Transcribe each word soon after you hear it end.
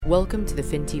Welcome to the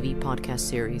FinTV podcast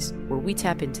series, where we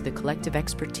tap into the collective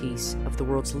expertise of the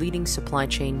world's leading supply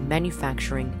chain,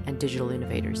 manufacturing, and digital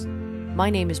innovators. My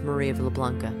name is Maria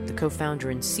Villablanca, the co-founder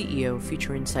and CEO of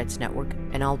Future Insights Network,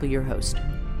 and I'll be your host.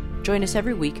 Join us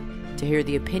every week to hear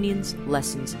the opinions,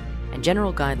 lessons, and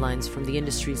general guidelines from the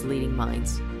industry's leading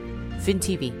minds.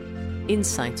 FinTV,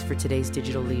 insights for today's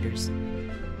digital leaders.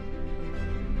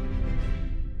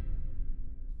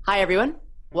 Hi, everyone.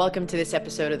 Welcome to this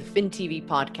episode of the FinTV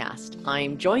podcast.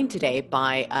 I'm joined today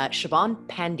by Siobhan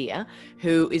Pandya,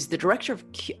 who is the Director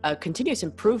of Continuous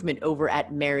Improvement over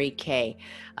at Mary Kay.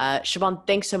 Siobhan,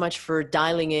 thanks so much for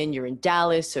dialing in. You're in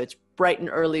Dallas, so it's bright and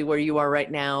early where you are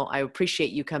right now. I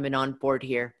appreciate you coming on board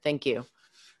here. Thank you.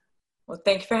 Well,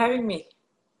 thank you for having me.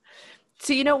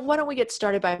 So, why don't we get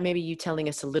started by maybe you telling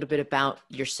us a little bit about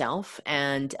yourself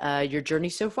and your journey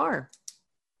so far?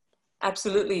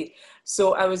 Absolutely.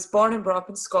 So I was born and brought up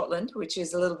in Scotland, which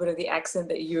is a little bit of the accent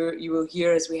that you will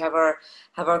hear as we have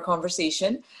our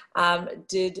conversation.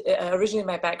 Originally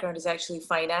my background is actually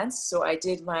finance. So I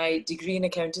did my degree in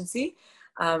accountancy,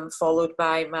 followed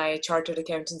by my chartered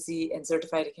accountancy and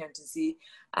certified accountancy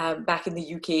back in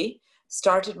the UK.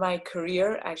 Started my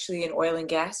career actually in oil and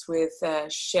gas with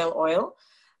Shell Oil,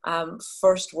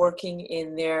 first working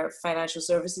in their financial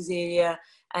services area,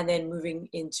 and then moving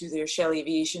into their Shell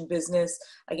Aviation business,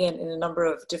 again, in a number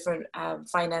of different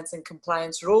finance and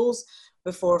compliance roles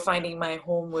before finding my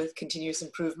home with continuous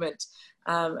improvement,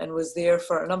 and was there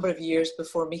for a number of years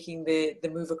before making the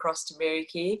move across to Mary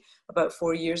Kay about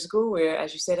 4 years ago, where,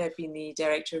 as you said, I've been the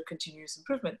Director of Continuous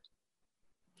Improvement.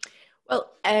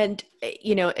 Well, and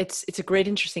it's a great,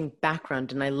 interesting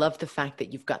background, and I love the fact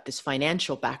that you've got this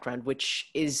financial background,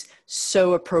 which is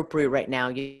so appropriate right now.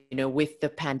 With the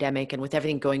pandemic and with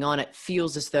everything going on, it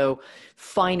feels as though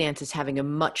finance is having a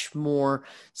much more of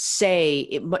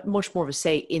a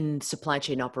say in supply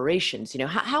chain operations.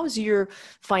 How has your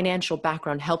financial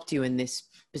background helped you in this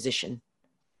position?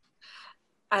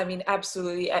 I mean,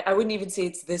 absolutely. I wouldn't even say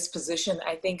it's this position.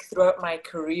 I think throughout my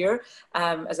career,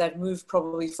 as I've moved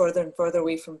probably further and further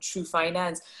away from true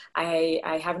finance,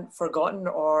 I haven't forgotten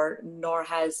nor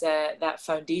has that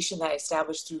foundation that I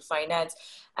established through finance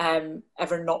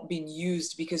ever not been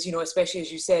used, because, especially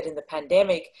as you said, in the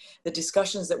pandemic, the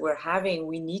discussions that we're having,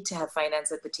 we need to have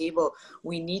finance at the table.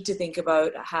 We need to think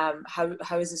about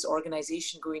how is this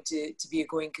organization going to be a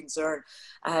going concern.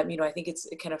 I think it's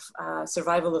a kind of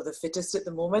survival of the fittest at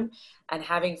the moment, and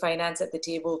having finance at the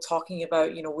table, talking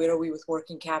about, where are we with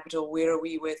working capital, where are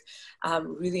we with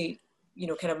really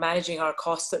kind of managing our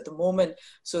costs at the moment,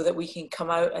 so that we can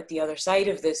come out at the other side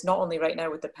of this, not only right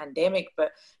now with the pandemic,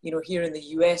 but, here in the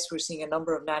US, we're seeing a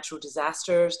number of natural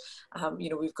disasters.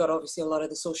 We've got obviously a lot of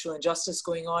the social injustice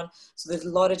going on. So there's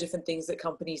a lot of different things that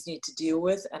companies need to deal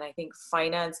with. And I think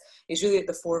finance is really at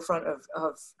the forefront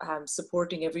of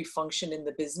supporting every function in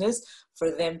the business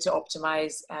for them to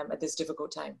optimize at this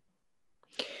difficult time.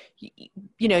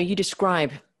 You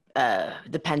describe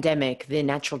the pandemic, the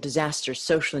natural disasters,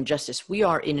 social injustice. We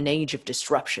are in an age of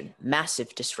disruption,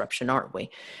 massive disruption, aren't we?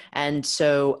 And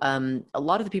so a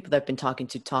lot of the people that I've been talking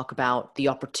to talk about the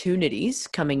opportunities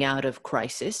coming out of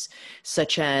crisis,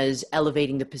 such as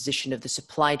elevating the position of the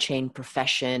supply chain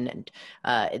profession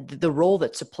and the role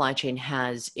that supply chain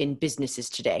has in businesses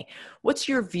today. What's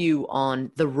your view on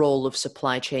the role of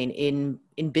supply chain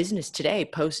in business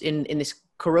today, in this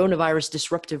coronavirus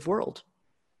disruptive world?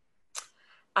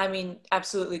 I mean,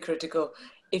 absolutely critical.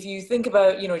 If you think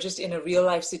about, just in a real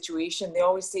life situation, they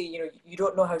always say, you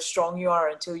don't know how strong you are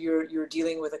until you're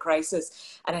dealing with a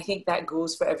crisis. And I think that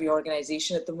goes for every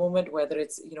organization at the moment, whether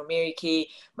it's, Mary Kay,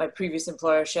 my previous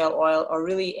employer, Shell Oil, or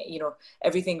really,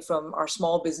 everything from our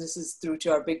small businesses through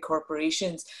to our big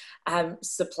corporations.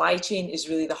 Supply chain is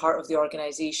really the heart of the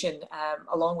organization,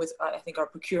 along with, I think, our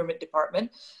procurement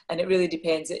department. And it really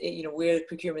depends, where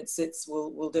procurement sits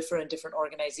will differ in different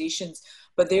organizations,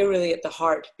 but they're really at the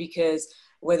heart, because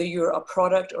whether you're a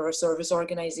product or a service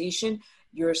organization,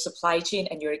 your supply chain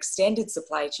and your extended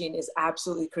supply chain is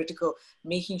absolutely critical,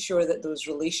 making sure that those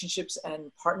relationships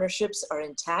and partnerships are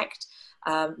intact,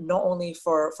 not only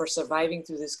for surviving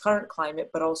through this current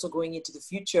climate, but also going into the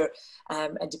future.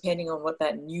 And depending on what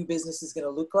that new business is going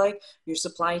to look like, your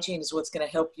supply chain is what's going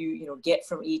to help you, get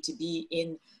from A to B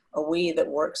in a way that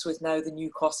works with now the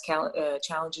new cost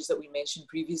challenges that we mentioned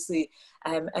previously.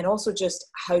 And also just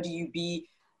how do you be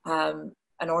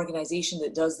an organization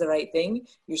that does the right thing?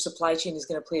 Your supply chain is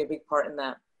going to play a big part in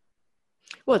that.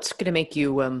 Well, it's going to make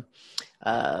you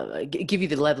give you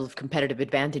the level of competitive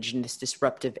advantage in this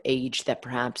disruptive age that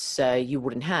perhaps you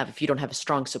wouldn't have if you don't have a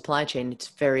strong supply chain. It's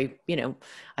very,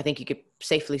 I think you could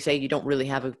safely say you don't really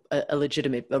have a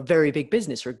legitimate, a very big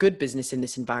business or a good business in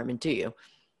this environment, do you?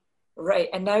 Right.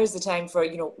 And now is the time for,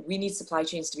 we need supply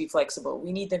chains to be flexible.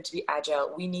 We need them to be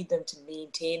agile. We need them to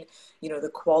maintain,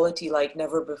 the quality like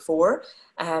never before.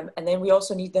 And then we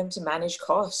also need them to manage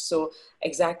costs. So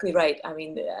exactly right. I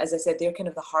mean, as I said, they're kind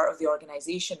of the heart of the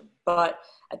organization, but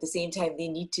at the same time, they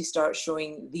need to start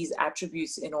showing these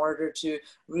attributes in order to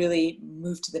really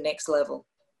move to the next level.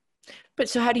 But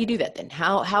so how do you do that then?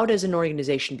 How does an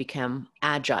organization become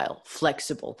agile,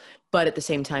 flexible, but at the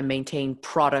same time maintain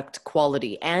product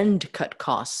quality and cut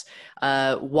costs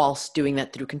whilst doing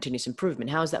that through continuous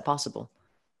improvement? How is that possible?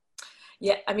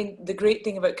 Yeah, I mean, the great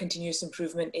thing about continuous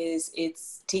improvement is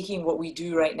it's taking what we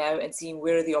do right now and seeing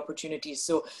where are the opportunities.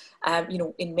 So,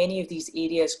 in many of these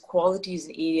areas, quality is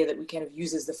an area that we kind of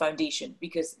use as the foundation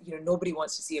because, nobody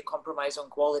wants to see a compromise on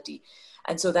quality.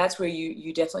 And so that's where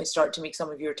you definitely start to make some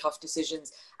of your tough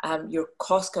decisions. Your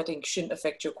cost cutting shouldn't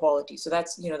affect your quality. So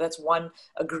that's one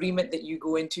agreement that you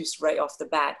go into right off the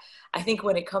bat. I think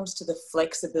when it comes to the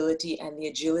flexibility and the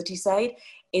agility side,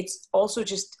 it's also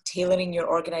just tailoring your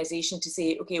organization to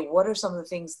say, okay, what are some of the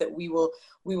things that we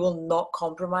will not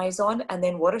compromise on? And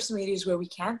then what are some areas where we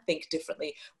can think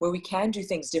differently, where we can do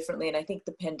things differently? And I think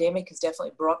the pandemic has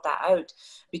definitely brought that out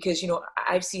because,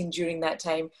 I've seen during that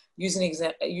time, using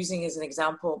as an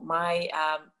example, my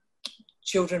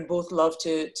children both love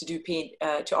to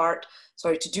do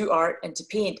art and to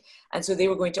paint. And so they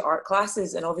were going to art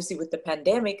classes. And obviously with the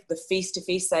pandemic, the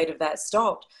face-to-face side of that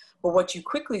stopped. But what you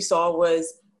quickly saw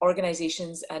was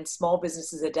organizations and small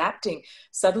businesses adapting.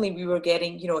 Suddenly we were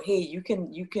getting, hey, you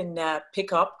can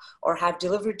pick up or have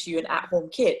delivered to you an at-home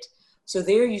kit. So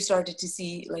there you started to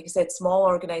see, like I said, small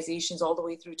organizations all the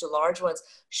way through to large ones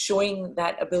showing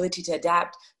that ability to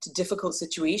adapt to difficult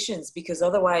situations, because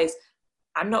otherwise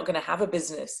I'm not going to have a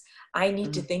business. I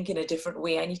need to think in a different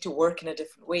way. I need to work in a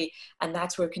different way. And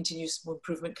that's where continuous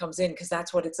improvement comes in, because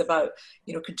that's what it's about.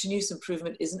 Continuous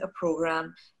improvement isn't a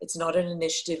program. It's not an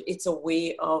initiative. It's a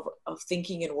way of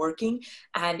thinking and working.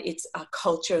 And it's a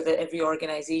culture that every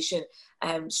organization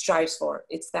strives for.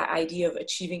 It's that idea of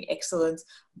achieving excellence,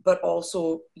 but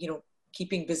also,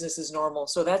 keeping businesses normal.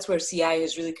 So that's where CI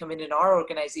has really come in our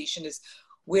organization, is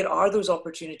where are those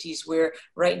opportunities where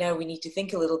right now we need to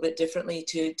think a little bit differently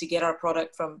to get our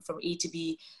product from A to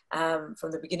B,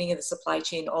 from the beginning of the supply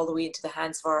chain all the way into the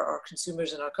hands of our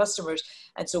consumers and our customers.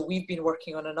 And so we've been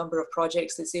working on a number of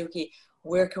projects that say, okay,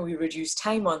 where can we reduce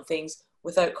time on things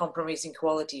without compromising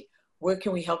quality? Where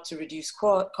can we help to reduce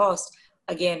cost?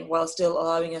 Again, while still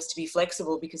allowing us to be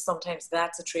flexible, because sometimes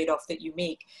that's a trade-off that you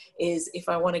make, is if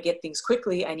I want to get things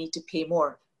quickly, I need to pay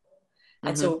more.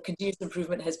 And Mm-hmm. so continuous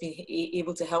improvement has been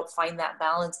able to help find that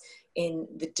balance in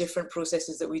the different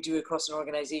processes that we do across an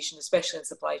organization, especially in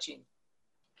supply chain.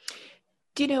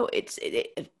 Do you know,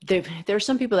 there are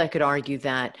some people that could argue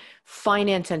that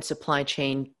finance and supply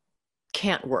chain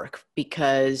can't work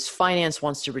because finance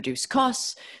wants to reduce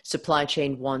costs, supply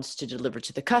chain wants to deliver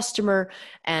to the customer.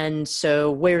 And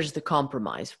so where's the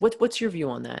compromise? What's your view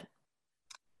on that?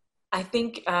 I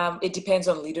think it depends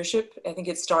on leadership. I think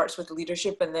it starts with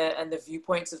leadership and the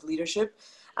viewpoints of leadership.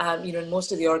 In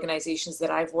most of the organizations that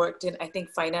I've worked in, I think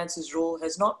finance's role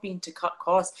has not been to cut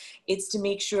costs. It's to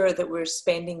make sure that we're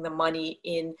spending the money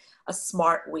in a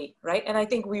smart way, right? And I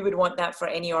think we would want that for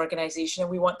any organization, and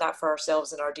we want that for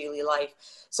ourselves in our daily life.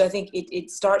 So I think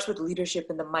it starts with leadership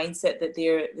and the mindset that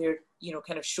they're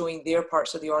kind of showing their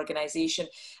parts of the organization.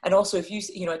 And also, if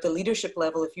at the leadership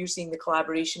level, if you're seeing the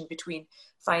collaboration between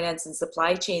finance and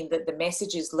supply chain, that the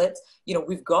message is,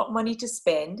 we've got money to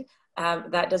spend.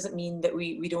 That doesn't mean that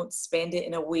we don't spend it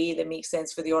in a way that makes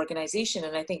sense for the organization.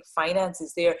 And I think finance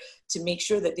is there to make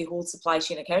sure that they hold supply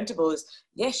chain accountable. Is,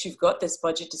 yes, you've got this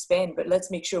budget to spend, but let's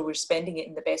make sure we're spending it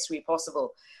in the best way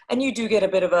possible. And you do get a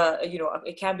bit of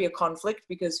it can be a conflict,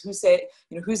 because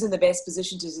who's in the best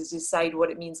position to decide what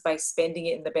it means by spending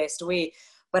it in the best way?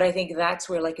 But I think that's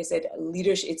where, like I said,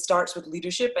 leadership, it starts with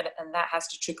leadership, and that has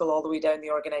to trickle all the way down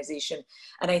the organization.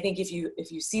 And I think if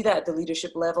you see that at the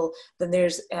leadership level, then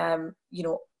there's,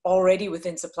 already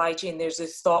within supply chain, there's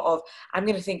this thought of, I'm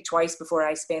going to think twice before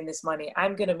I spend this money.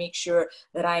 I'm going to make sure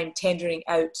that I'm tendering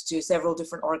out to several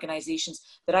different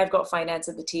organizations, that I've got finance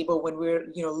at the table when we're,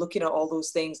 looking at all those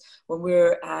things, when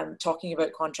we're talking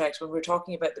about contracts, when we're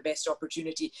talking about the best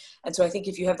opportunity. And so I think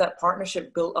if you have that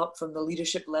partnership built up from the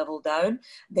leadership level down,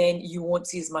 then you won't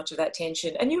see as much of that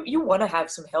tension. And you want to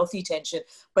have some healthy tension,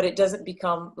 but it doesn't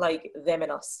become like them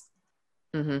and us.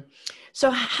 Hmm. So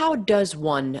how does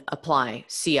one apply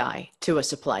CI to a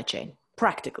supply chain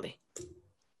practically?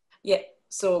 Yeah,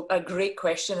 so a great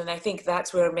question. And I think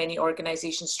that's where many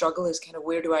organizations struggle, is kind of,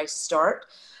 where do I start?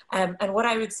 And what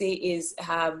I would say is,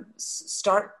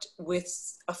 start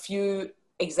with a few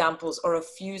examples or a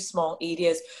few small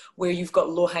areas where you've got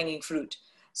low hanging fruit.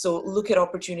 So look at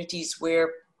opportunities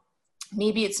where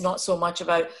maybe it's not so much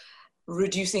about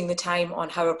reducing the time on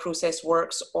how a process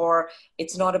works, or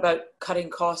it's not about cutting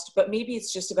cost, but maybe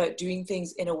it's just about doing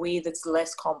things in a way that's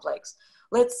less complex.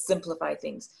 Let's simplify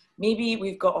things. Maybe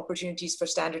we've got opportunities for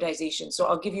standardization. So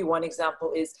I'll give you one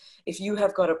example is, if you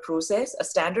have got a process, a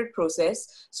standard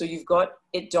process, so you've got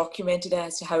it documented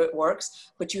as to how it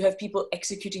works, but you have people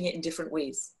executing it in different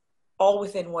ways, all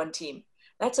within one team.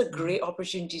 That's a great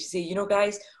opportunity to say, you know,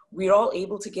 guys, we're all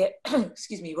able to get,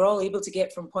 excuse me, we're all able to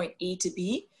get from point A to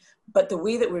B, but the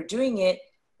way that we're doing it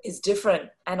is different.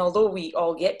 And although we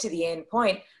all get to the end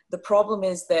point, the problem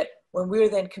is that when we're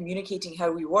then communicating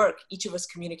how we work, each of us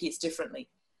communicates differently.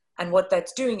 And what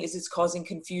that's doing is it's causing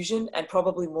confusion and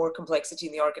probably more complexity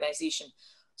in the organization.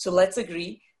 So let's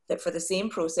agree that for the same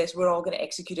process, we're all going to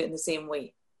execute it in the same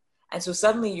way. And so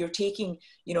suddenly you're taking,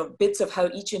 you know, bits of how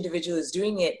each individual is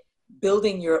doing it,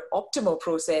 building your optimal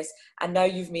process, and now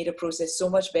you've made a process so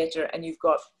much better and you've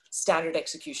got standard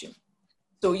execution.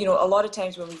 So, you know, a lot of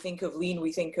times when we think of lean,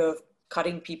 we think of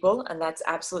cutting people, and that's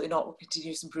absolutely not what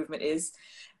continuous improvement is.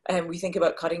 And we think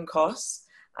about cutting costs.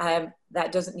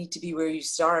 That doesn't need to be where you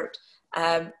start.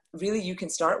 Really, you can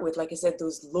start with, like I said,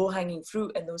 those low-hanging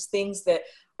fruit and those things that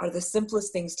are the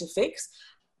simplest things to fix.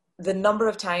 The number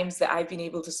of times that I've been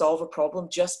able to solve a problem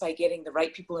just by getting the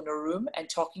right people in a room and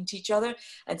talking to each other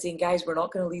and saying, guys, we're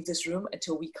not going to leave this room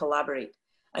until we collaborate,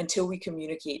 until we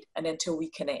communicate, and until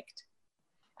we connect.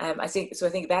 I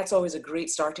think that's always a great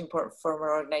starting point for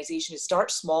our organization, is start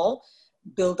small,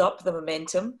 build up the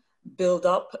momentum, build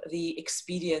up the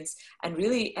experience, and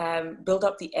really build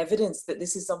up the evidence that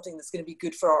this is something that's going to be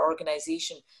good for our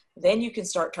organization. Then you can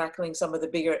start tackling some of the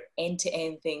bigger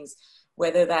end-to-end things,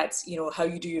 whether that's, you know, how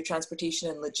you do your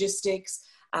transportation and logistics,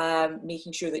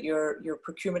 making sure that your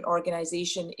procurement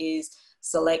organization is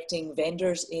selecting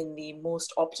vendors in the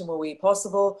most optimal way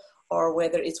possible, or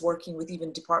whether it's working with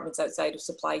even departments outside of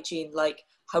supply chain, like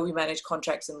how we manage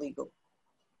contracts and legal.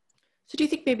 So do you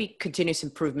think maybe continuous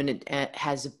improvement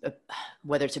has,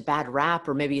 whether it's a bad rap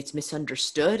or maybe it's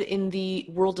misunderstood in the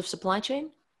world of supply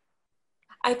chain?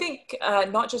 I think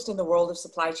not just in the world of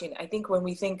supply chain. I think when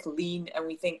we think lean and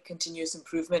we think continuous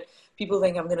improvement, people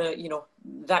think I'm gonna, you know,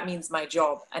 that means my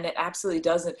job, and it absolutely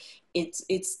doesn't.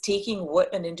 It's taking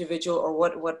what an individual or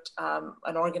what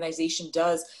an organization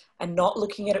does and not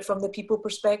looking at it from the people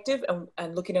perspective,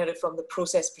 and looking at it from the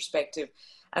process perspective.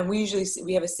 And we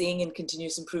have a saying in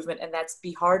continuous improvement, and that's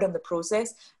be hard on the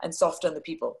process and soft on the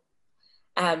people.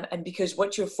 And because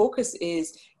what your focus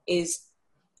is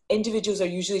individuals are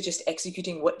usually just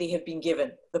executing what they have been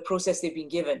given, the process they've been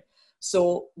given.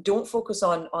 So don't focus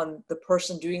on the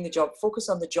person doing the job, focus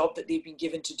on the job that they've been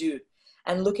given to do,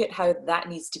 and look at how that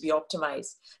needs to be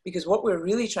optimized. Because what we're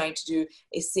really trying to do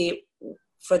is say,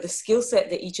 for the skill set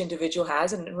that each individual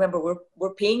has, and remember,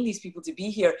 we're paying these people to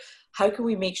be here, how can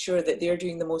we make sure that they're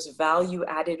doing the most value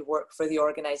added work for the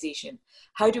organization?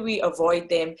 How do we avoid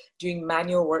them doing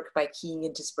manual work by keying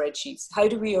into spreadsheets? How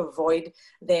do we avoid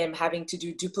them having to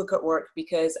do duplicate work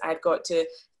because I've got to,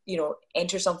 you know,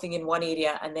 enter something in one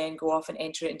area and then go off and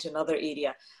enter it into another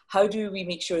area? How do we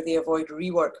make sure they avoid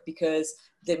rework because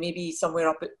that maybe somewhere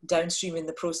up downstream in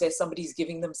the process, somebody's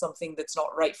giving them something that's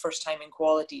not right first time in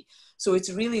quality? So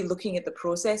it's really looking at the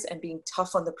process and being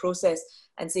tough on the process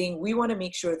and saying, we want to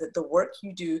make sure that the work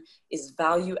you do is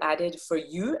value added for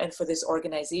you and for this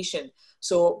organization.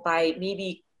 So by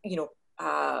maybe, you know,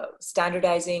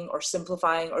 standardizing or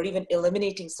simplifying or even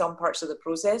eliminating some parts of the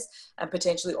process and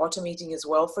potentially automating as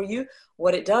well for you,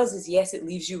 what it does is, yes, it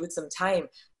leaves you with some time,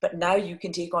 but now you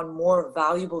can take on more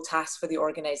valuable tasks for the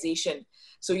organization.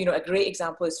 So, you know, a great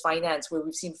example is finance, where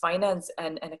we've seen finance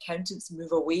and accountants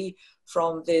move away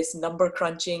from this number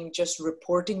crunching, just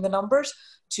reporting the numbers,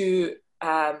 to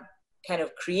kind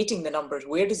of creating the numbers.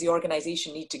 Where does the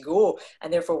organization need to go?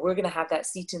 And therefore, we're going to have that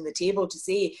seat in the table to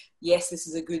say, yes, this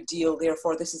is a good deal,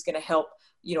 therefore this is going to help,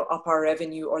 you know, up our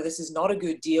revenue, or this is not a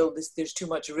good deal, there's too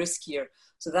much risk here.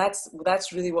 So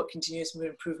that's really what continuous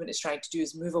improvement is trying to do,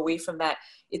 is move away from that.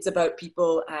 It's about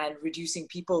people and reducing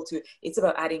people to, it's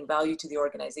about adding value to the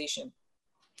organization.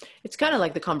 It's kind of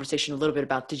like the conversation a little bit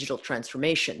about digital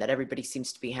transformation that everybody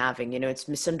seems to be having. You know, it's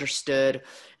misunderstood.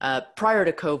 Prior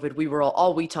to COVID, we were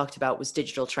all we talked about was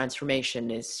digital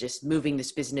transformation, is just moving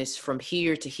this business from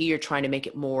here to here, trying to make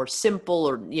it more simple,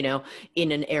 or, you know,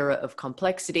 in an era of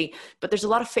complexity. But there's a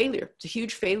lot of failure. It's a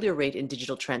huge failure rate in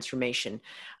digital transformation.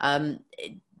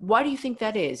 Why do you think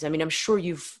that is? I mean, I'm sure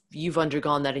you've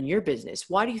undergone that in your business.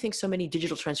 Why do you think so many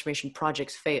digital transformation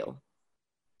projects fail?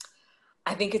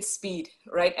 I think it's speed,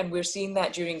 right? And we're seeing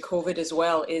that during COVID as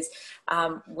well, is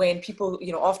when people,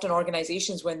 you know, often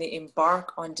organizations, when they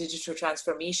embark on digital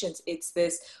transformations, it's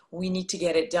this, we need to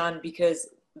get it done because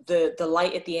the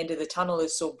light at the end of the tunnel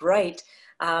is so bright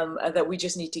that we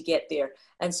just need to get there.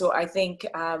 And so I think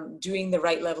doing the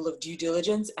right level of due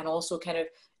diligence and also kind of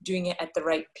doing it at the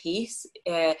right pace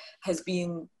has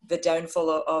been the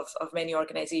downfall of many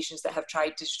organizations that have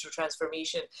tried digital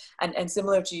transformation. And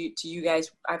similar to you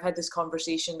guys, I've had this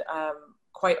conversation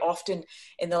quite often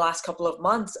in the last couple of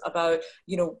months about,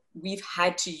 you know, we've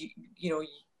had to, you know,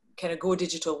 kind of go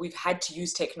digital. We've had to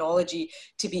use technology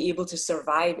to be able to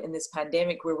survive in this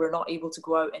pandemic where we're not able to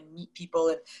go out and meet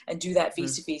people and do that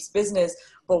face-to-face business.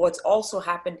 But what's also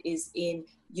happened is in,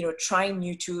 you know, trying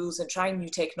new tools and trying new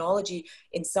technology,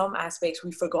 in some aspects,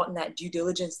 we've forgotten that due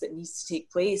diligence that needs to take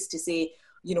place to say,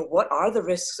 you know, what are the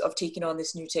risks of taking on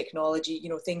this new technology? You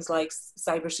know, things like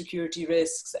cybersecurity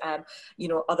risks and, you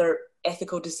know, other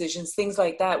ethical decisions, things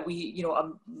like that. We, you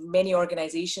know, many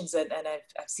organizations, and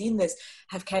I've seen this,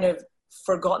 have kind of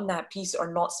forgotten that piece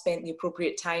or not spent the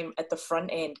appropriate time at the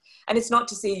front end. And it's not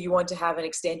to say you want to have an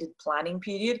extended planning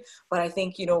period, but I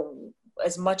think, you know,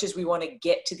 as much as we want to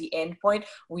get to the end point,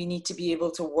 we need to be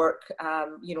able to work,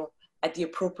 you know, at the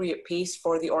appropriate pace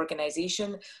for the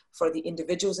organization, for the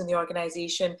individuals in the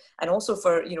organization, and also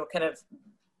for, you know, kind of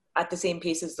at the same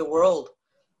pace as the world.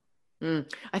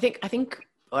 I think,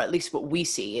 or at least what we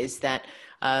see is that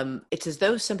it's as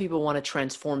though some people want to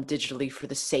transform digitally for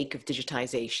the sake of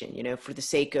digitization, you know, for the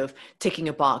sake of ticking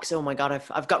a box. Oh my God,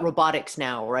 I've got robotics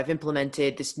now, or I've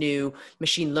implemented this new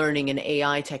machine learning and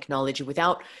AI technology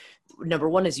without, number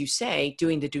one, as you say,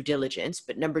 doing the due diligence,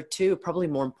 but number two, probably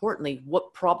more importantly,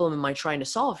 what problem am I trying to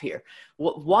solve here?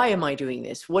 Why am I doing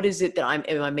this? What is it that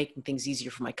am I making things easier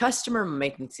for my customer? Am I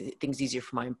making things easier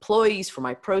for my employees, for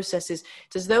my processes?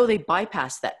 It's as though they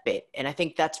bypass that bit. And I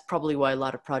think that's probably why a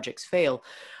lot of projects fail.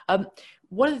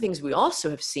 One of the things we also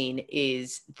have seen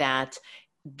is that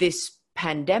this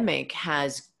pandemic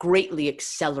has greatly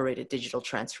accelerated digital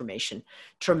transformation.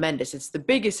 Tremendous. It's the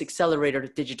biggest accelerator to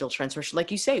digital transformation.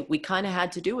 Like you say, we kind of had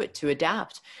to do it to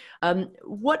adapt.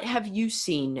 What have you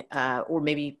seen, or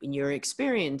maybe in your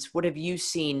experience, what have you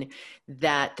seen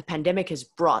that the pandemic has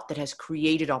brought that has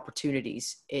created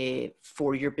opportunities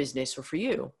for your business or for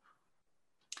you?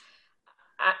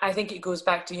 I think it goes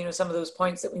back to, you know, some of those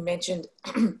points that we mentioned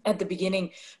at the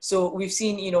beginning. So we've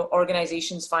seen, you know,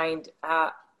 organizations find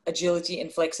agility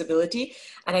and flexibility.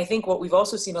 And I think what we've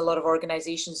also seen a lot of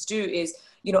organizations do is,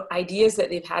 you know, ideas that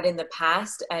they've had in the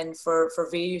past and for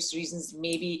various reasons,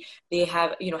 maybe they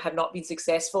have, you know, have not been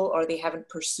successful or they haven't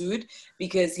pursued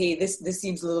because, hey, this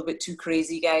seems a little bit too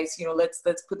crazy, guys, you know, let's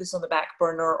put this on the back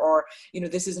burner, or, you know,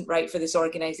 this isn't right for this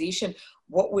organization.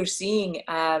 What we're seeing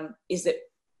is that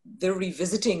they're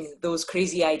revisiting those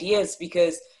crazy ideas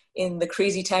because in the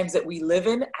crazy times that we live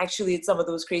in, actually, it's some of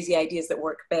those crazy ideas that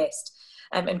work best.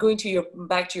 And going to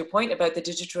back to your point about the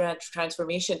digital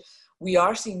transformation, we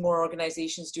are seeing more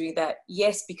organizations doing that,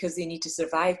 yes, because they need to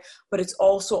survive, but it's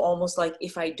also almost like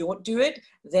if I don't do it,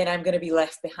 then I'm going to be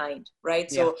left behind,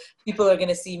 right? Yeah. So people are going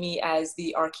to see me as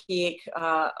the archaic,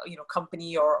 you know,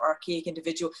 company or archaic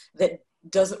individual that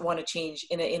doesn't want to change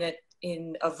in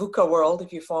a VUCA world,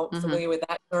 if you're familiar with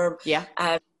that term. Yeah.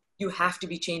 You have to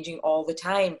be changing all the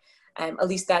time. At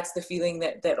least that's the feeling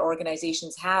that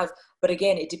organizations have. But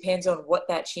again, it depends on what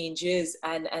that change is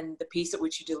and the pace at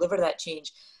which you deliver that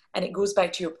change. And it goes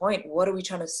back to your point, what are we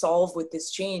trying to solve with this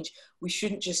change? We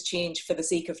shouldn't just change for the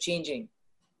sake of changing.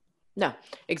 No,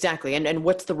 exactly. And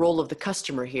what's the role of the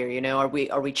customer here? You know, are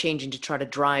we changing to try to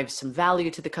drive some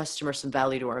value to the customer, some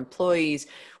value to our employees?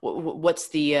 What's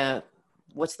the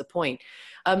point?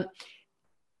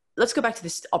 Let's go back to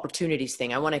this opportunities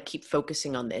thing. I want to keep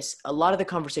focusing on this. A lot of the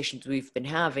conversations we've been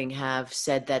having have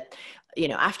said that, you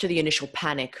know, after the initial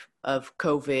panic of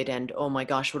COVID and, oh my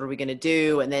gosh, what are we going to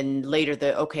do? And then later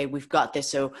okay, we've got this.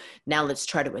 So now let's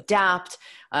try to adapt.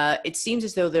 It seems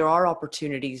as though there are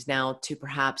opportunities now to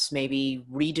perhaps maybe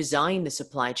redesign the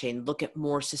supply chain, look at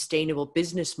more sustainable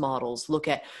business models, look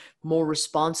at more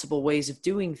responsible ways of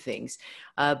doing things.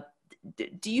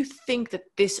 do you think that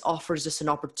this offers us an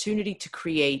opportunity to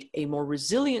create a more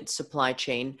resilient supply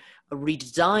chain, a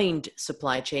redesigned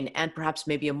supply chain, and perhaps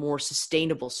maybe a more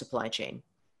sustainable supply chain?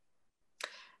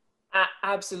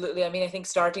 Absolutely. I mean, I think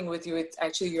starting with you, it's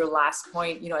actually your last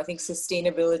point. You know, I think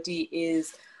sustainability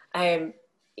is, um,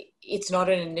 it's not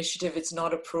an initiative, it's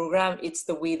not a program, it's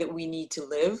the way that we need to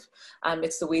live.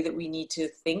 It's the way that we need to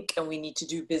think and we need to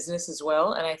do business as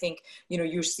well. And I think, you know,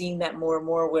 you're seeing that more and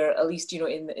more where at least, you know,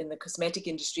 in the cosmetic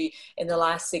industry in the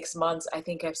last 6 months, I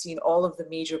think I've seen all of the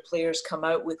major players come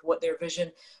out with what their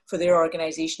vision for their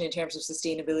organization in terms of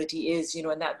sustainability is, you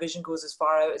know, and that vision goes as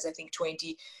far out as I think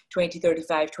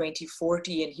 2035,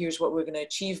 2040, and here's what we're going to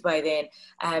achieve by then.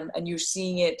 And you're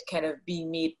seeing it kind of being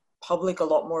made public a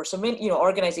lot more. So many, you know,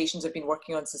 organizations have been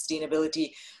working on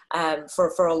sustainability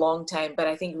for a long time, but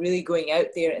I think really going out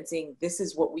there and saying this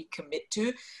is what we commit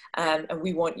to, and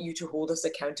we want you to hold us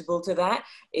accountable to that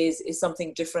is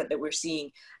something different that we're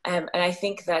seeing. And I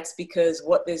think that's because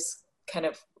what this kind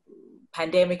of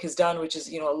pandemic has done, which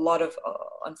is, you know, a lot of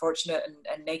unfortunate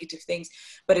and negative things,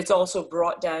 but it's also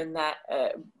brought down that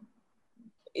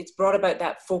it's brought about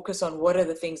that focus on what are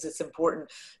the things that's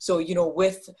important. So, you know,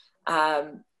 with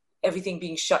everything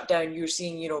being shut down, you're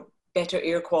seeing, you know, better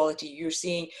air quality. You're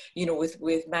seeing, you know,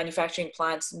 with manufacturing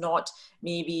plants not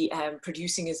maybe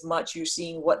producing as much, you're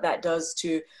seeing what that does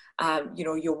to, you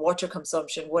know, your water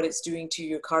consumption, what it's doing to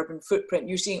your carbon footprint.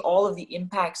 You're seeing all of the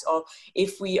impacts of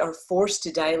if we are forced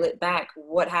to dial it back,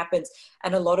 what happens?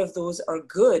 And a lot of those are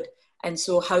good. And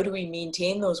so how do we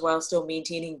maintain those while still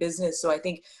maintaining business? So I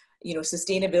think, you know,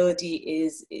 sustainability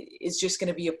is just going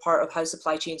to be a part of how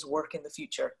supply chains work in the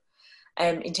future.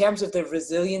 In terms of the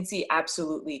resiliency,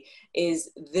 absolutely.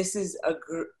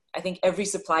 I think every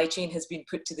supply chain has been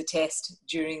put to the test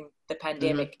during the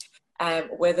pandemic.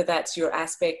 Whether that's your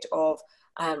aspect of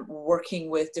working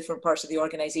with different parts of the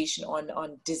organization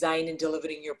on design and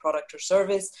delivering your product or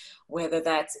service, whether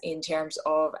that's in terms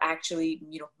of actually,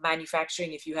 you know,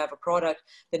 manufacturing. If you have a product,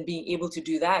 then being able to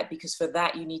do that, because for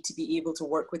that you need to be able to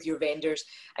work with your vendors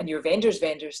and your vendors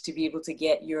to be able to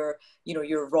get your, you know,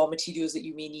 your raw materials that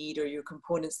you may need or your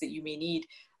components that you may need,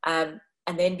 and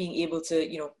then being able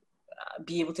to, you know,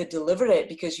 be able to deliver it,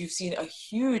 because you've seen a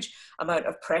huge amount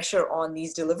of pressure on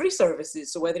these delivery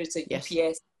services. So whether it's a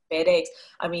UPS, FedEx,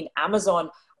 I mean, Amazon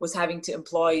was having to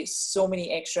employ so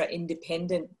many extra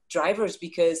independent drivers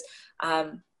because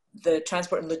the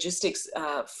transport and logistics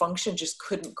function just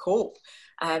couldn't cope.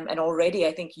 And already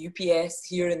I think UPS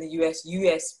here in the US,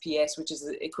 USPS, which is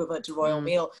the equivalent to Royal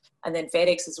Mail, and then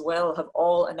FedEx as well, have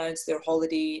all announced their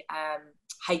holiday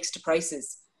hikes to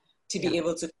prices to be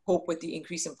able to cope with the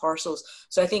increase in parcels.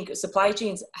 So I think supply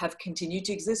chains have continued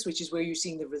to exist, which is where you're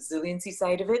seeing the resiliency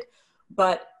side of it.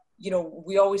 But, you know,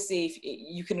 we always say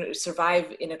you can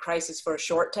survive in a crisis for a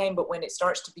short time, but when it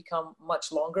starts to become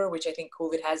much longer, which I think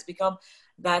COVID has become,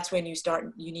 that's when you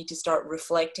need to start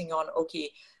reflecting on, okay,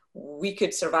 we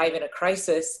could survive in a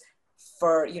crisis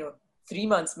for, you know, 3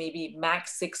 months, maybe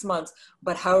max 6 months,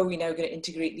 but how are we now going to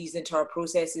integrate these into our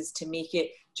processes to make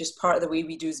it just part of the way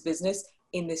we do business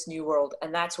in this new world?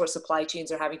 And that's what supply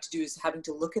chains are having to do, is having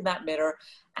to look in that mirror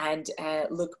and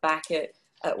look back at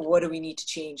what do we need to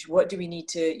change? What do we need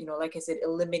to, you know, like I said,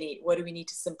 eliminate? What do we need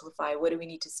to simplify? What do we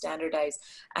need to standardize?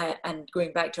 And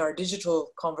going back to our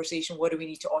digital conversation, what do we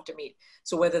need to automate?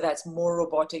 So whether that's more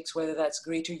robotics, whether that's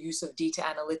greater use of data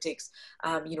analytics,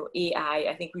 you know, AI,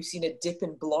 I think we've seen a dip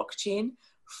in blockchain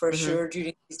for sure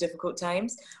during these difficult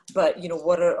times. But, you know,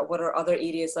 what are other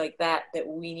areas like that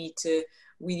we need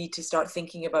to start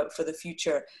thinking about for the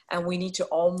future? And we need to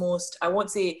almost, I won't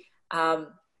say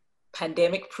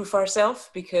pandemic proof ourselves,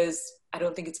 because I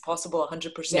don't think it's possible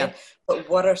 100%, but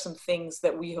what are some things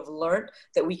that we have learned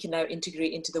that we can now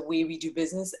integrate into the way we do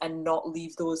business and not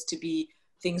leave those to be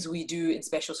things we do in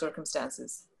special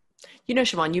circumstances? You know,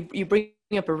 Siobhan, you bring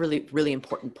up a really, really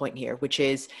important point here, which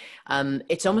is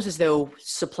it's almost as though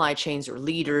supply chains or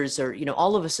leaders or, you know,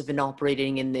 all of us have been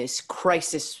operating in this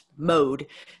crisis mode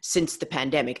since the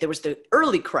pandemic. There was the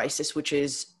early crisis, which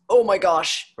is, oh my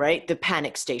gosh, right? The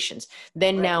panic stations.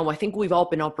 Then now I think we've all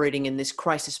been operating in this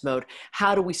crisis mode.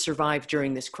 How do we survive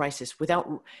during this crisis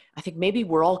without, I think maybe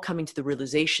we're all coming to the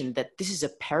realization that this is a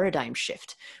paradigm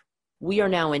shift. We are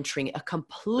now entering a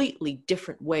completely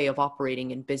different way of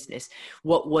operating in business.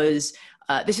 What was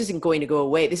This isn't going to go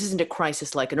away. This isn't a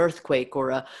crisis like an earthquake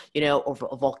or or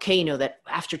a volcano that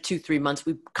after 2-3 months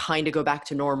we kind of go back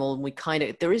to normal,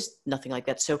 and there is nothing like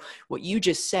that. So what you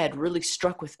just said really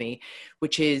struck with me,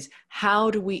 which is, how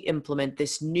do we implement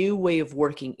this new way of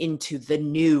working into the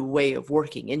new way of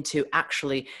working, into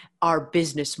actually our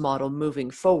business model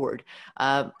moving forward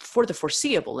for the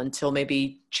foreseeable, until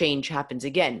maybe change happens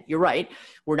again. You're right.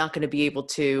 We're not going to be able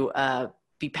to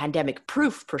be pandemic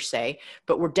proof per se,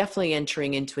 but we're definitely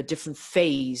entering into a different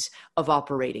phase of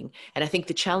operating. And I think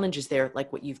the challenge is there,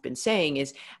 like what you've been saying,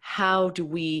 is how do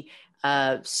we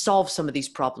solve some of these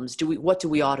problems? What do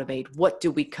we automate? What do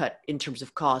we cut in terms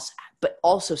of costs? But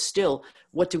also still,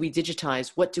 what do we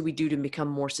digitize? What do we do to become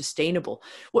more sustainable?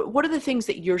 What are the things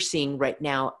that you're seeing right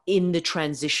now in the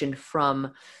transition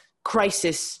from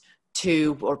crisis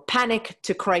or panic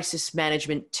to crisis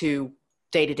management to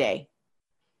day to day?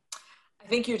 I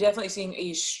think you're definitely seeing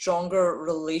a stronger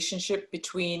relationship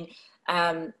between,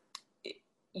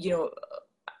 you know,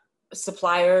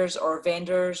 suppliers or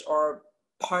vendors or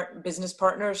business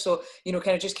partners. So,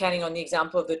 kind of just carrying on the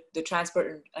example of the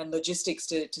transport and logistics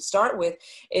to start with,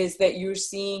 is that you're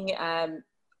seeing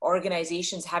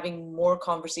organizations having more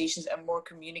conversations and more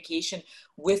communication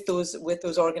with those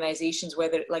organizations,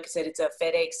 whether, like I said, it's a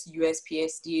FedEx,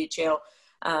 USPS, DHL,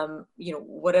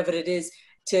 whatever it is,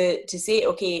 to say,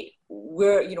 okay,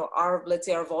 let's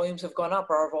say our volumes have gone up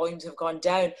or our volumes have gone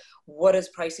down. What does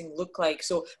pricing look like?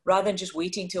 So rather than just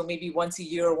waiting till maybe once a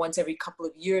year or once every couple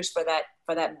of years for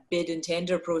that bid and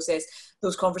tender process,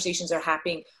 those conversations are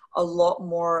happening a lot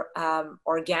more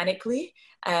organically,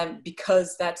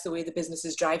 because that's the way the business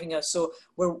is driving us. So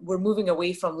we're moving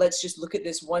away from, let's just look at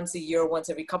this once a year, once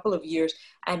every couple of years,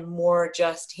 and more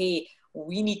just, hey,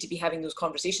 we need to be having those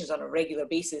conversations on a regular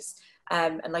basis.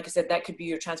 And like I said, that could be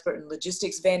your transport and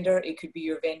logistics vendor. It could be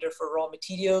your vendor for raw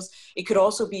materials. It could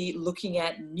also be looking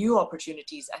at new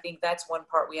opportunities. I think that's one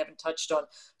part we haven't touched on.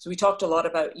 So we talked a lot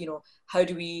about, how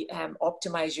do we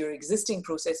optimize your existing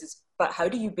processes, but how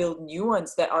do you build new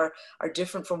ones that are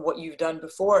different from what you've done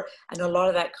before? And a lot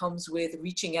of that comes with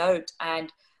reaching out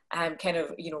and kind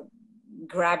of,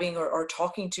 grabbing or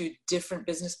talking to different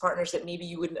business partners that maybe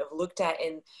you wouldn't have looked at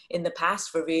in the past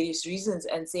for various reasons,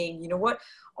 and saying, you know what,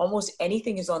 almost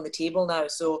anything is on the table now.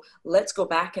 So let's go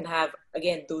back and have,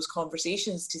 again, those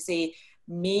conversations to say,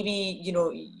 maybe,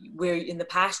 where in the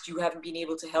past you haven't been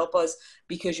able to help us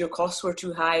because your costs were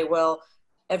too high. Well,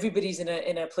 everybody's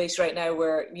in a place right now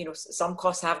where, some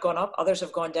costs have gone up, others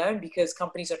have gone down because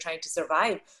companies are trying to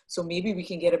survive. So maybe we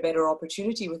can get a better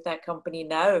opportunity with that company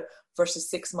now versus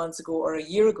 6 months ago or a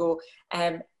year ago.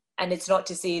 And it's not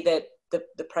to say that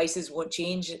the prices won't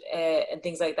change and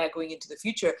things like that going into the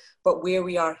future, but where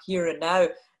we are here and now,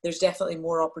 there's definitely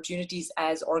more opportunities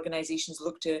as organizations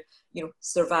look to,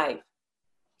 survive.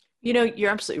 You're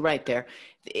absolutely right there.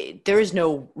 There is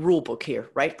no rule book here,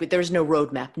 right? But there's no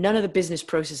roadmap. None of the business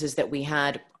processes that we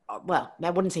had, well,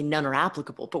 I wouldn't say none are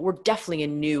applicable, but we're definitely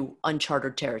in new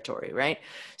uncharted territory, right?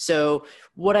 So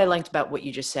what I liked about what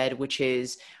you just said, which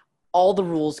is all the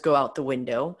rules go out the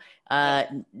window.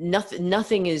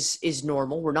 Nothing is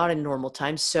normal. We're not in normal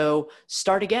times. So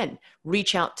start again.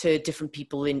 Reach out to different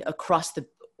people across the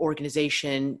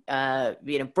organization.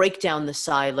 Break down the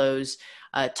silos.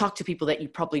 Talk to people that you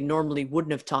probably normally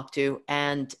wouldn't have talked to,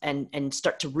 and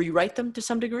start to rewrite them to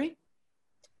some degree.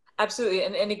 Absolutely.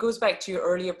 And it goes back to your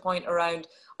earlier point around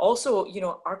also,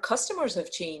 our customers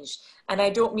have changed. And I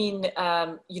don't mean,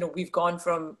 we've gone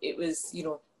from, it was,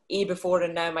 A before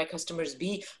and now my customer's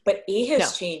B, but A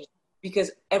has changed,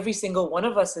 because every single one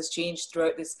of us has changed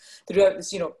throughout this,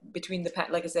 between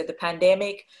like I said, the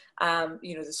pandemic,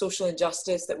 the social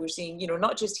injustice that we're seeing,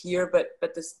 not just here, but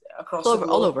this across the globe.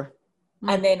 All over.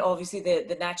 And then obviously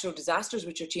the natural disasters,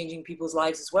 which are changing people's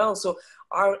lives as well. So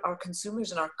our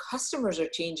consumers and our customers are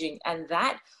changing. And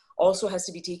that also has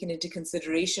to be taken into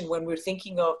consideration when we're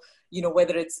thinking of,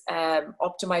 whether it's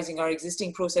optimizing our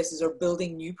existing processes or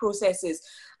building new processes,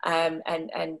 and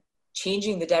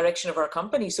changing the direction of our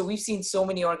company. So we've seen so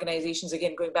many organizations,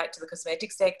 again, going back to the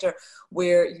cosmetic sector,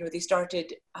 where, they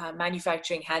started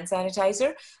manufacturing hand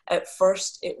sanitizer. At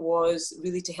first, it was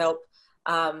really to help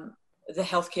the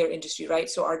healthcare industry, right?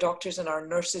 So our doctors and our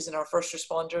nurses and our first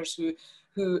responders who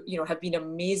have been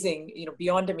amazing,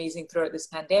 beyond amazing throughout this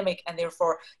pandemic. And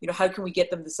therefore, how can we get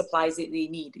them the supplies that they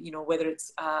need, whether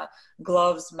it's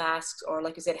gloves, masks, or,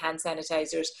 like I said, hand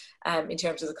sanitizers, in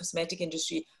terms of the cosmetic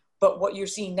industry. But what you're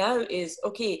seeing now is,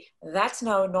 okay, that's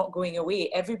now not going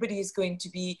away. Everybody is going to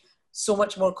be so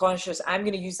much more conscious. I'm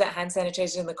going to use that hand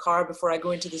sanitizer in the car before I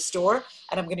go into the store,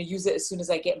 and I'm going to use it as soon as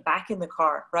I get back in the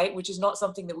car, right? Which is not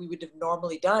something that we would have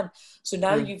normally done. So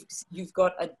now Mm. you've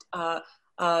got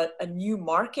a new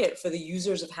market for the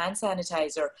users of hand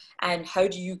sanitizer. And how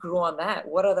do you grow on that?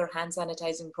 What other hand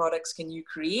sanitizing products can you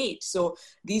create? So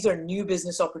these are new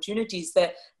business opportunities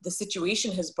that the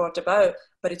situation has brought about,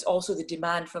 but it's also the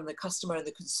demand from the customer and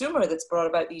the consumer that's brought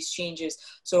about these changes.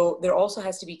 So there also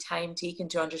has to be time taken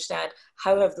to understand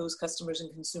how have those customers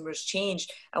and consumers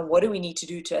changed, and what do we need to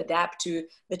do to adapt to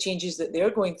the changes that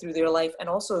they're going through their life, and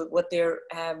also what their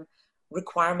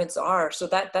requirements are. So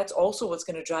that's also what's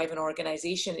going to drive an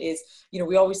organization is,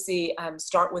 we always say,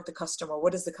 start with the customer.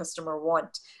 What does the customer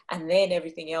want? And then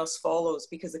everything else follows,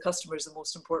 because the customer is the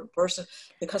most important person.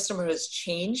 The customer has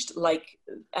changed like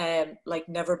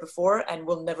never before, and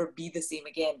will never be the same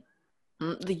again.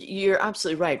 You're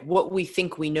absolutely right. What we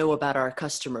think we know about our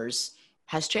customers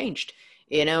has changed.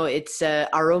 It's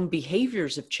our own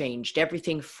behaviors have changed.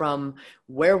 Everything from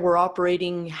where we're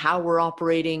operating, how we're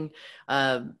operating.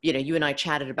 You and I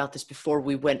chatted about this before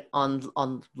we went on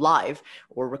live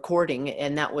or recording,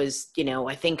 and that was,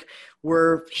 I think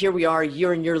we are.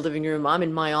 You're in your living room. I'm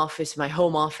in my office, my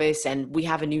home office, and we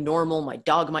have a new normal. My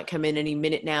dog might come in any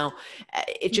minute now.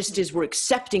 It just is. We're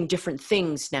accepting different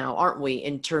things now, aren't we?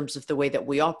 In terms of the way that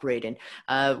we operate in,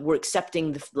 we're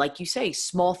accepting like you say,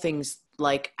 small things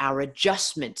like our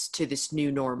adjustments to this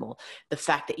new normal, the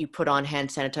fact that you put on hand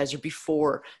sanitizer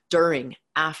before, during,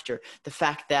 after, the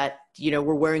fact that,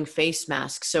 we're wearing face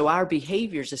masks. So our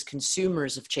behaviors as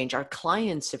consumers have changed. Our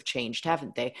clients have changed,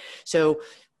 haven't they? So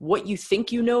what you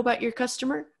think you know about your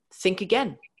customer, think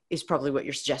again, is probably what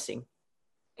you're suggesting.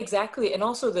 Exactly. And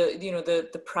also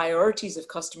the priorities of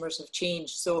customers have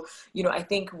changed. So, I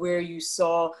think where you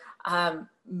saw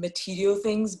material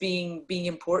things being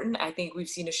important, I think we've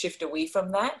seen a shift away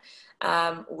from that,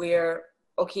 where,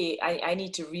 okay, I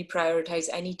need to reprioritize,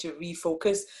 I need to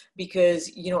refocus,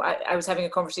 because, I was having a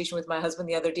conversation with my husband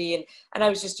the other day, and I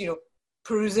was just,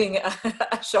 perusing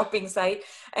a shopping site,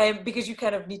 because you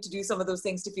kind of need to do some of those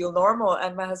things to feel normal.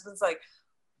 And my husband's like,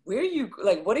 where are you,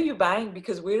 like, what are you buying,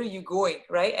 because where are you going,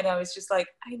 right? And I was just like,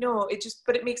 I know,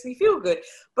 but it makes me feel good.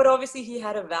 But obviously he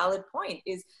had a valid point.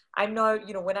 Is I'm not,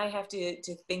 when I have to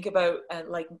think about,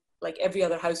 like every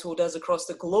other household does across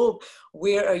the globe,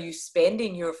 where are you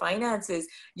spending your finances?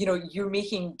 You're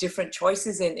making different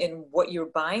choices in what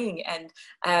you're buying. And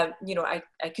I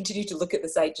continue to look at the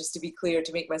site, just to be clear,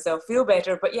 to make myself feel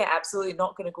better. But yeah, absolutely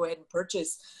not going to go ahead and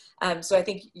purchase. So I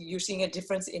think you're seeing a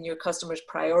difference in your customers'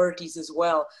 priorities as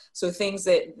well. So things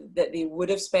that they would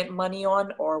have spent money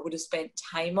on or would have spent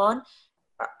time on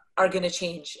are going to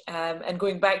change. And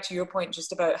going back to your point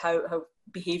just about how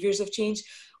behaviors have changed,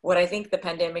 what I think the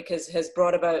pandemic has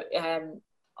brought about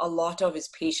a lot of is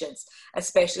patience,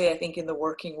 especially I think in the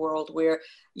working world, where,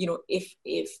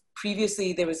 if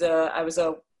previously I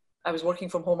was working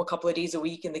from home a couple of days a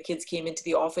week and the kids came into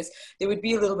the office, there would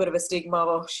be a little bit of a stigma of,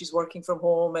 oh, she's working from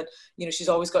home and, she's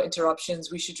always got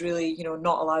interruptions. We should really,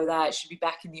 not allow that. She should be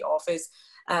back in the office.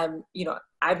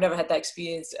 I've never had that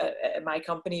experience at my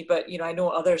company, but, I know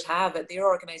others have at their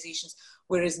organizations.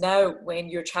 Whereas now, when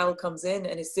your child comes in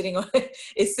and is sitting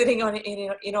on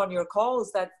in on your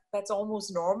calls, that's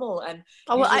almost normal. And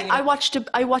Oh, well, usually, I watched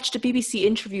a BBC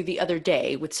interview the other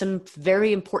day with some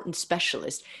very important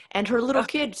specialist, and her little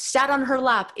kid sat on her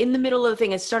lap in the middle of the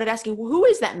thing and started asking, well, "Who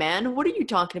is that man? What are you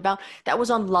talking about?" That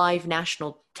was on live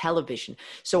national television.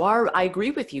 So I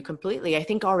agree with you completely. I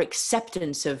think our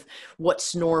acceptance of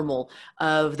what's normal,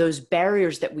 of those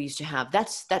barriers that we used to have,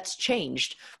 that's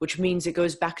changed, which means it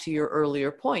goes back to your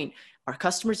earlier point. Our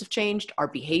customers have changed, our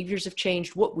behaviors have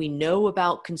changed, what we know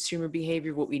about consumer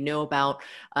behavior, what we know about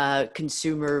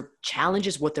consumer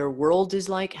challenges, what their world is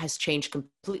like, has changed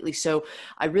completely. So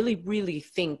I really, really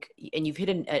think, and you've hit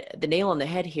the nail on the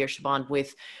head here, Siobhan,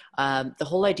 with the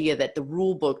whole idea that the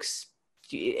rule books,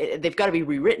 they've got to be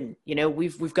rewritten.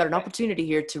 We've got an opportunity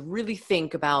here to really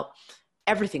think about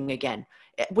everything again,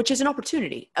 which is an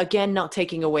opportunity, again, not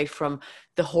taking away from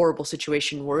the horrible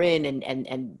situation we're in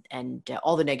and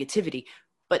all the negativity.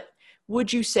 But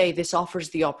would you say this offers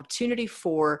the opportunity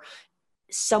for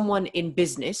someone in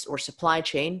business or supply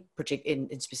chain,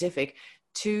 in specific,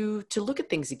 to look at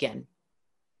things again?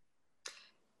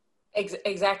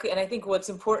 Exactly. And I think what's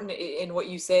important in what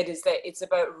you said is that it's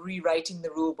about rewriting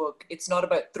the rule book. It's not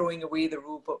about throwing away the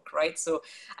rule book, right? So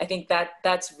I think that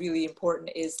that's really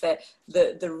important, is that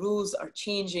the rules are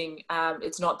changing.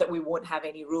 It's not that we won't have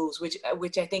any rules, which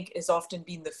I think has often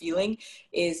been the feeling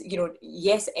is,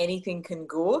 yes, anything can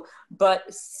go, but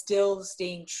still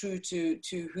staying true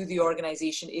to who the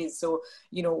organization is. So,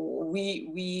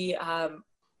 we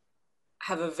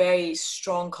have a very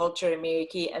strong culture in Mary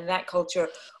Kay, and that culture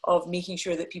of making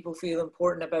sure that people feel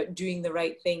important about doing the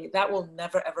right thing, that will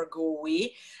never ever go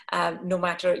away, no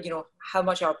matter how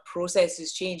much our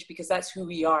processes change, because that's who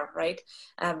we are, right?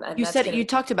 And You that's said, going to you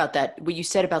talked about that. What you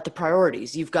said about the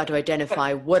priorities. You've got to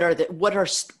identify what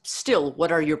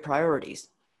are your priorities.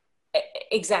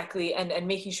 exactly, and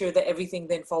making sure that everything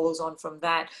then follows on from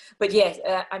that. But yes,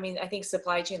 I mean, I think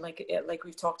supply chain, like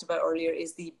we've talked about earlier,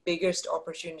 is the biggest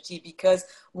opportunity, because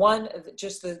one,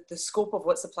 just the scope of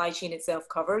what supply chain itself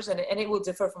covers, and it will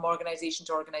differ from organization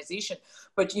to organization,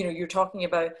 but you're talking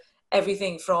about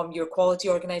everything from your quality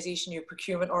organization, your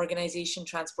procurement organization,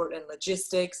 transport and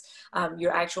logistics,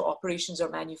 your actual operations or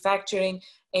manufacturing,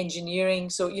 engineering.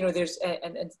 So there's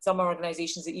and some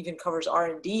organizations it even covers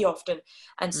R&D often.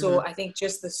 And so Mm-hmm. I think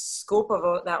just the scope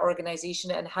of that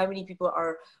organization and how many people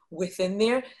are within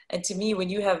there. And to me, when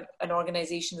you have an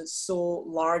organization that's so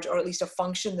large, or at least a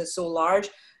function that's so large,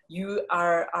 you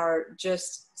are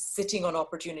just sitting on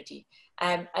opportunity.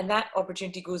 And that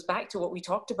opportunity goes back to what we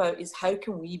talked about, is how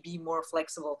can we be more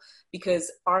flexible? Because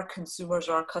our consumers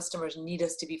or our customers need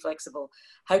us to be flexible.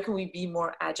 How can we be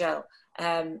more agile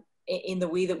in the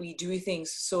way that we do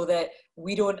things, so that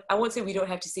I won't say we don't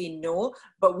have to say no,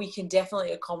 but we can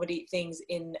definitely accommodate things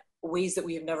in ways that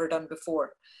we have never done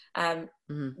before.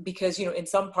 Mm-hmm. Because, in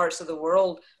some parts of the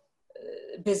world,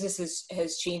 business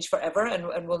has changed forever,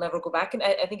 and will never go back. And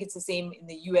I think it's the same in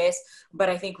the US, but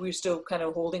I think we're still kind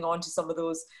of holding on to some of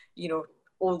those,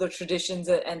 older traditions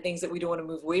and things that we don't want to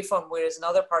move away from. Whereas in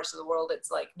other parts of the world,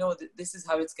 it's like, no, this is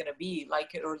how it's going to be,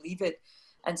 like it or leave it.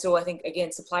 And so I think,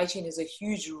 again, supply chain is a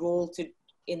huge role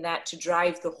in that to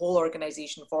drive the whole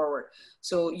organization forward.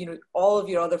 So, all of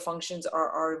your other functions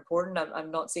are important. I'm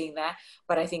not saying that,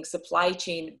 but I think supply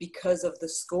chain, because of the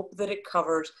scope that it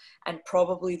covers and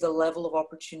probably the level of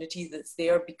opportunity that's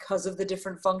there because of the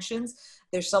different functions,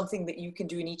 there's something that you can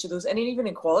do in each of those. And even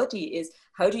in quality is,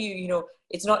 how do you,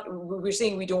 it's not, we're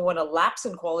saying we don't want to lapse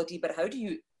in quality, but how do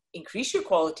you increase your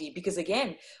quality? Because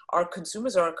again, our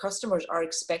consumers or our customers are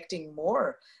expecting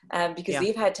more, because Yeah.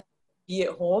 they've had to be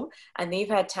at home, and they've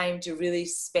had time to really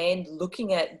spend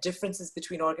looking at differences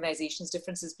between organizations,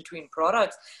 differences between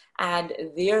products, and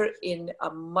they're in a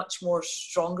much more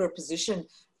stronger position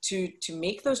to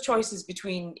make those choices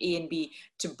between A and B,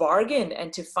 to bargain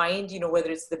and to find, whether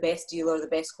it's the best deal or the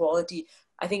best quality.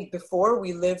 I think before,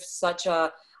 we lived such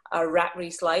a rat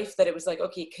race life that it was like,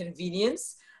 okay,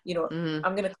 convenience, Mm-hmm.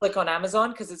 I'm going to click on Amazon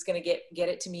because it's going to get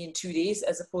it to me in 2 days,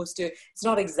 as opposed to, it's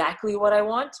not exactly what I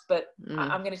want, but Mm-hmm.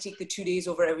 I'm going to take the 2 days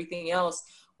over everything else.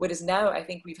 Whereas now I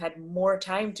think we've had more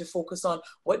time to focus on,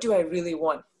 what do I really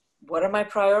want? What are my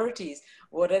priorities?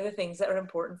 What are the things that are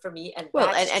important for me? And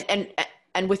Well,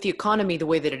 and with the economy the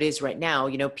way that it is right now,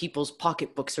 people's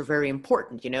pocketbooks are very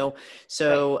important, right.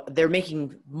 so they're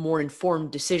making more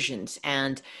informed decisions,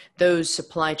 and those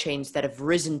supply chains that have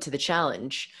risen to the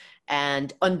challenge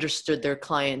and understood their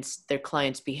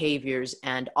clients' behaviors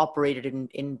and operated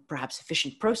in perhaps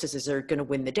efficient processes are going to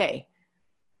win the day.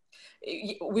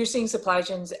 We're seeing supply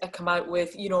chains come out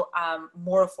with,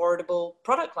 more affordable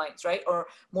product lines, right? Or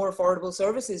more affordable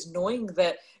services, knowing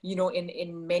that,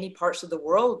 in many parts of the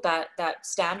world, that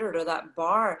standard or that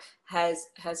bar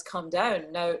has come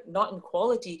down. Now, not in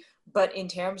quality, but in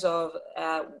terms of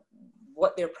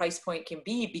what their price point can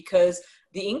be, because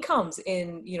the incomes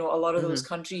in, a lot of those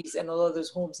Mm-hmm. countries and a lot of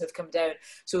those homes have come down.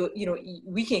 So,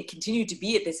 we can continue to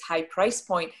be at this high price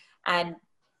point. And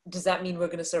does that mean we're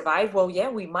going to survive? Well, yeah,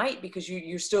 we might, because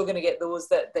you're still going to get those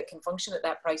that can function at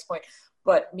that price point.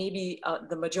 But maybe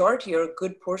the majority or a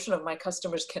good portion of my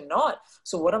customers cannot.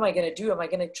 So what am I going to do? Am I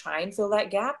going to try and fill that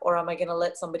gap, or am I going to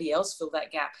let somebody else fill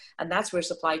that gap? And that's where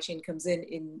supply chain comes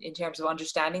in terms of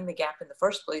understanding the gap in the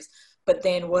first place. But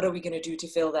then what are we going to do to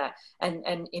fill that?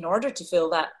 And in order to fill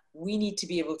that, we need to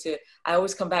be able to, I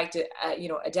always come back to,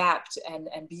 adapt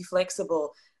and be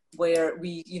flexible, where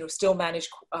we, still manage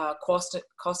cost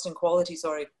and quality,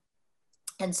 sorry.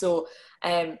 And so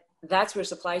that's where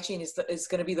supply chain is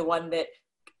going to be the one that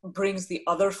brings the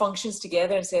other functions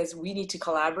together and says, we need to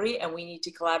collaborate, and we need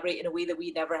to collaborate in a way that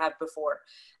we never have before.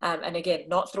 And again,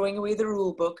 not throwing away the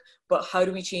rule book, but how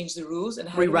do we change the rules, and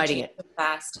how do we Rewriting change it. them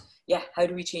fast? Yeah, how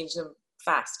do we change them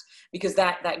fast? Because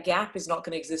that gap is not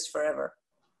going to exist forever.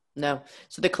 No.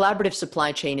 So the collaborative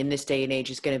supply chain in this day and age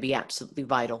is going to be absolutely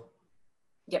vital.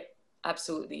 Yep,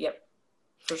 absolutely. Yep,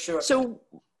 for sure. So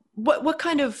what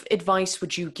kind of advice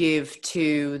would you give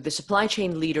to the supply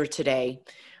chain leader today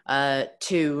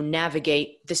to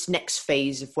navigate this next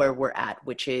phase of where we're at,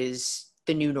 which is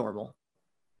the new normal?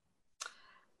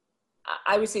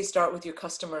 I would say start with your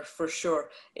customer for sure.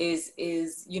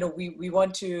 We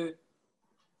want to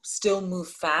still move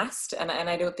fast, and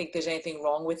I don't think there's anything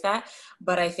wrong with that,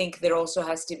 but I think there also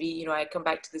has to be, I come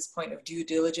back to this point of due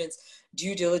diligence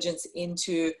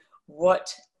into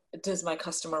what does my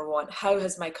customer want, how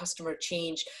has my customer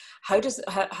changed, how does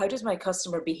my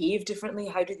customer behave differently,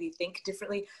 how do they think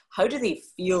differently, how do they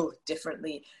feel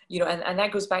differently, and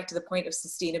that goes back to the point of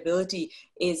sustainability.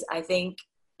 Is I think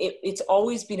it's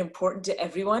always been important to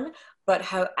everyone, but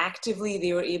how actively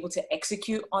they were able to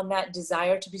execute on that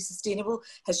desire to be sustainable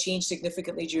has changed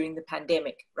significantly during the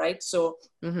pandemic, right? So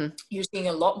you're seeing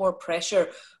a lot more pressure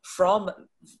from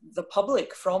the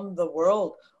public, from the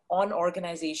world, on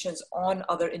organizations, on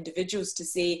other individuals to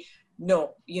say,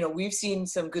 no, we've seen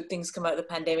some good things come out of the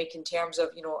pandemic in terms of,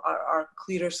 our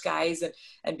clearer skies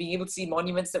and being able to see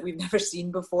monuments that we've never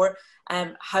seen before.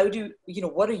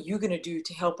 What are you going to do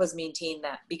to help us maintain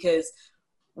that? Because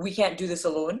we can't do this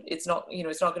alone. It's not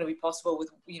going to be possible with,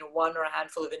 one or a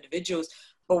handful of individuals,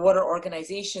 but what are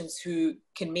organizations who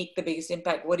can make the biggest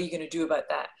impact? What are you going to do about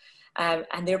that?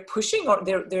 And they're pushing, or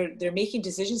they're making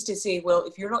decisions to say, well,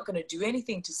 if you're not going to do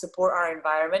anything to support our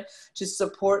environment, to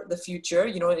support the future,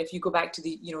 and if you go back to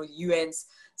the, UN's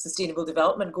Sustainable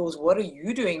Development Goals, what are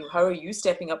you doing? How are you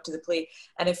stepping up to the plate?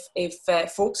 And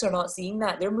if folks are not seeing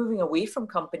that, they're moving away from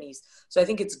companies. So I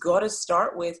think it's got to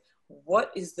start with what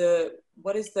is the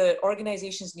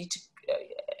organizations need to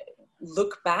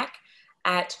look back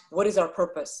at. What is our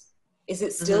purpose? Is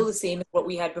it still the same as what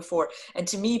we had before? And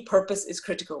to me, purpose is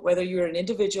critical. Whether you're an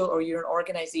individual or you're an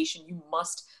organization, you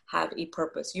must have a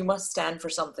purpose. You must stand for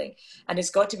something. And it's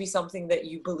got to be something that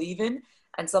you believe in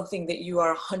and something that you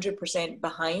are 100%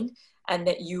 behind, and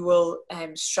that you will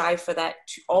strive for that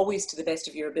always to the best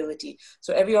of your ability.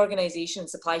 So every organization,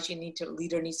 supply chain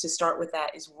leader needs to start with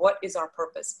that, is what is our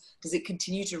purpose? Does it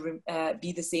continue to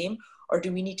be the same, or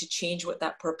do we need to change what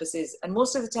that purpose is? And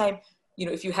most of the time,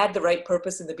 if you had the right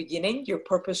purpose in the beginning, your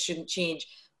purpose shouldn't change,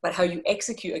 but how you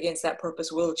execute against that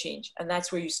purpose will change. And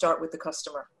that's where you start with the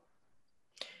customer.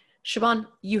 Siobhan,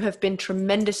 you have been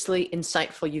tremendously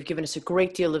insightful. You've given us a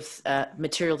great deal of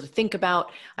material to think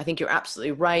about. I think you're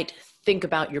absolutely right. Think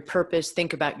about your purpose,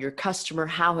 think about your customer.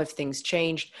 How have things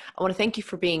changed? I want to thank you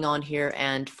for being on here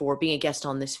and for being a guest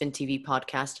on this FinTV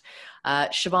podcast.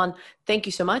 Siobhan, thank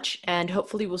you so much. And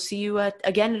hopefully we'll see you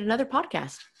again at another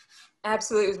podcast.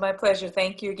 Absolutely. It was my pleasure.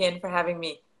 Thank you again for having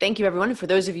me. Thank you, everyone. And for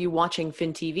those of you watching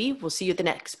FinTV, we'll see you at the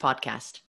next podcast.